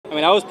I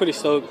mean, I was pretty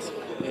stoked.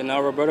 You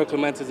know, Roberto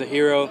Clemente is a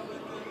hero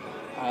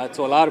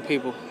to a lot of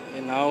people,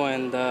 you know,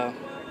 and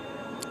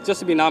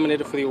just to be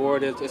nominated for the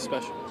award is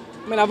special.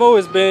 I mean, I've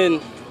always been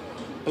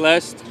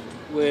blessed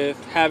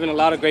with having a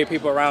lot of great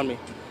people around me.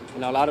 You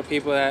know, a lot of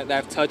people that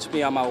have touched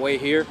me on my way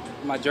here,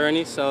 my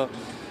journey. So,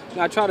 you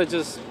know, I try to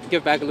just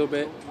give back a little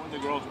bit. One of the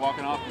girls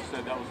walking off and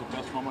said that was the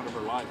best moment of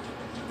her life.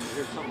 You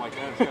hear something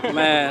like that.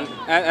 Man,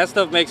 that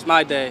stuff makes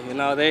my day. You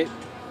know,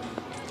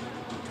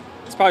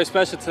 it's probably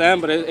special to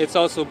them, but it's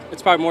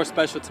probably more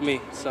special to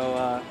me.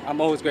 So I'm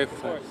always grateful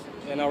for it.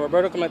 You know,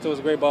 Roberto Clemente was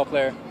a great ball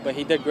player, but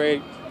he did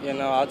great, you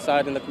know,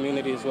 outside in the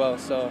community as well.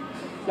 So,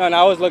 no, and I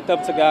always looked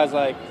up to guys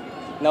like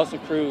Nelson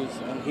Cruz,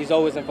 and he's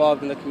always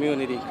involved in the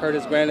community.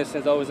 Curtis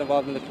Granderson's always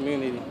involved in the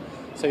community.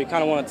 So you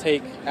kind of want to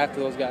take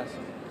after those guys.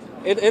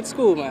 It's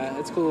cool, man.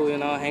 It's cool, you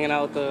know, hanging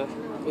out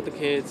with the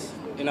kids,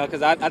 you know,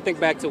 because I think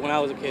back to when I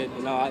was a kid.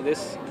 You know,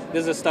 this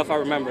is the stuff I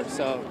remember.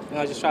 So, you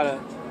know, I just try to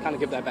kind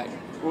of give that back.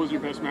 What was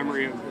your best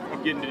memory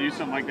of getting to do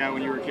something like that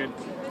when you were a kid?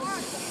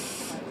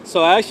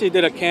 So I actually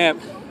did a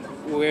camp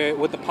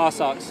with the Paw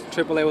Sox,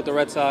 AAA with the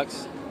Red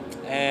Sox,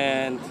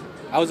 and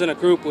I was in a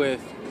group with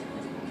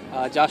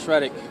Josh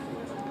Reddick,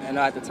 you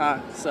know, at the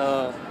time.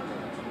 So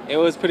it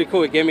was pretty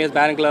cool. He gave me his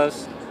batting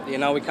gloves. You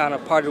know, we kind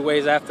of parted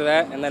ways after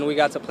that, and then we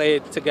got to play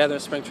together in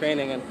spring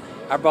training. And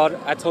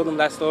I told him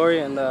that story,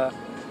 and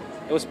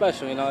it was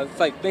special. You know, it's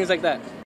like things like that.